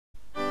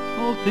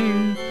All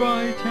things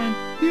bright and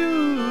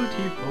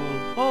beautiful,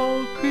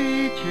 all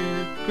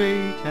creatures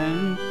great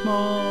and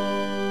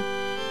small.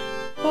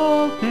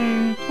 All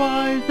things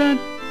wise and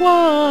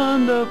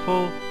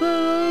wonderful,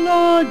 the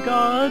Lord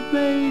God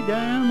made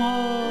them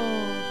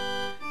all.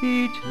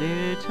 Each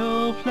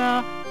little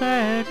flower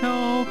that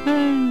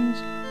opens,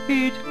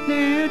 each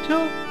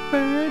little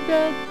bird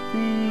that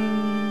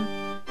sings,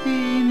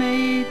 He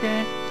made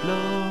their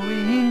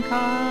glowing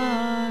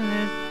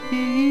colors,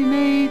 He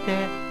made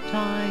their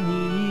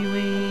tiny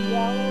wings.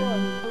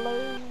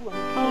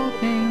 All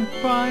things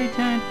bright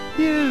and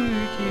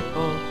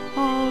beautiful,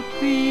 all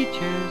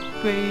creatures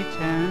great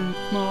and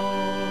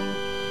small.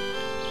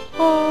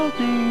 All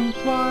things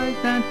wise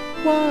and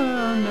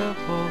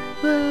wonderful,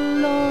 the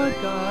Lord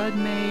God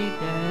made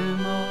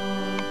them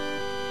all.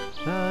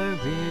 The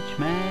rich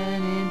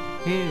man in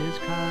his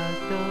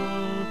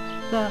castle,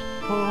 the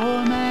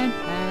poor man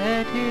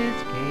at his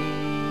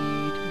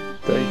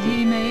gate,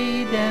 He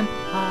made them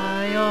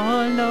high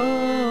or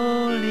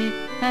lowly,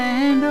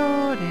 and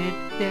ordered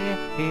their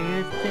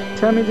estate.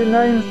 Tell me the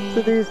names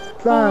to these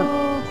plants.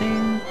 All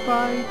things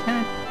bright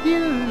and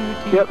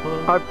beautiful. Yep,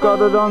 I've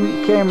got it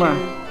on camera.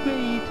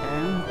 Great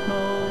and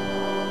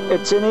small.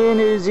 It's in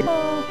New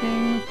All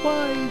things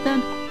wise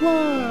and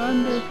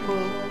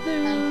wonderful, the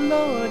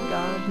Lord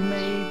God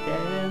made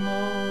them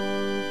all.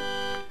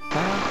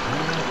 The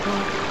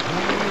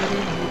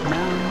purple-headed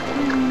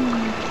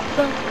mountains,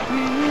 the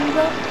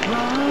river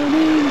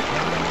running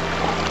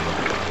high,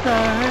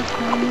 the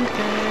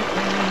sunset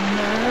in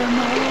the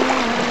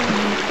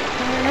morning,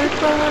 that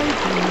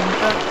brightens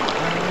up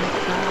the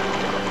sky.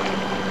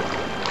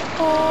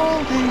 All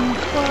things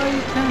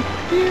bright and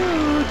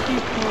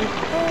beautiful,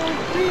 all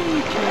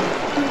creatures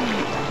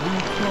great and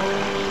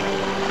small.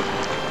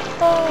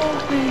 All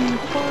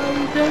things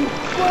wise and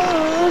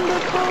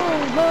wonderful,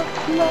 the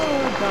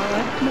Lord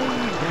God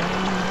made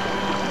them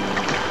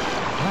all.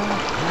 The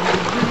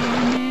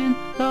rain in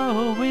the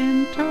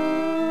winter,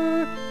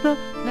 the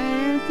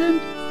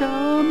pleasant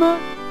summer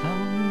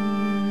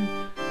sun,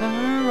 the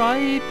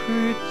ripe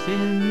fruits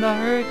in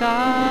the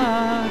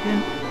garden,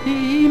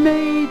 He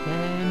made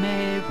them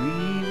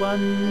every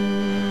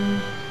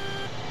one.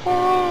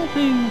 All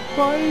things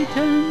bright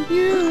and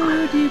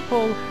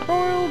beautiful,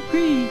 all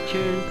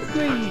creatures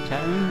great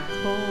and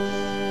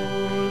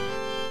small.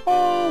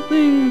 All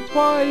things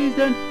wise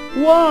and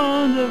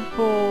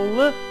wonderful,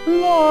 the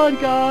Lord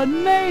God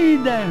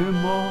made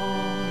them all.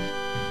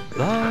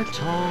 The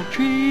tall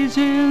trees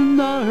in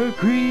the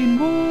green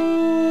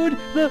wood,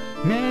 the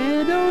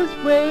meadows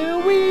where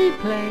we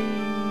play,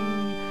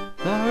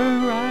 the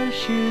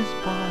rushes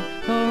by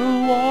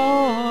the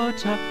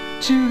water,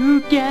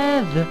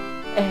 together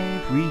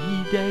every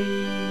day.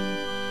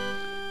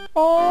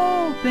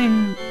 All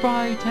things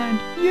bright and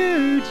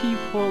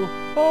beautiful,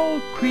 all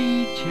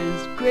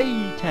creatures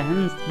great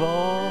and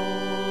small.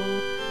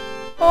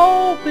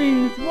 All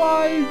things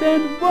wise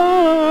and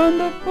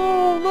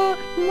wonderful, the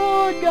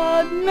Lord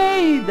God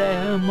made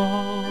them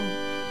all.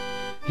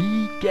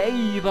 He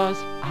gave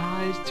us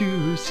eyes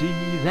to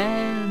see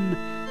them,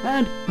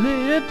 and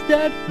lips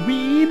that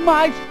we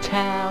might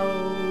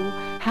tell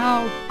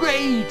how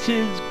great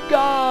is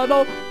God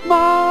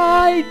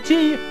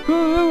Almighty,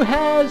 who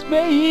has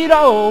made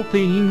all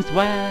things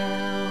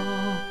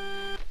well.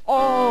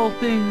 All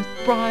things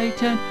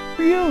bright and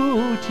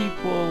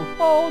beautiful,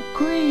 all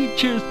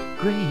creatures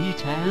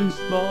great and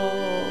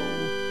small.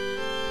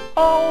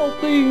 All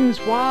things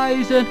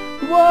wise and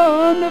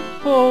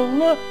wonderful,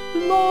 the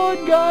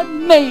Lord God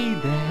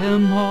made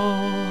them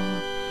all.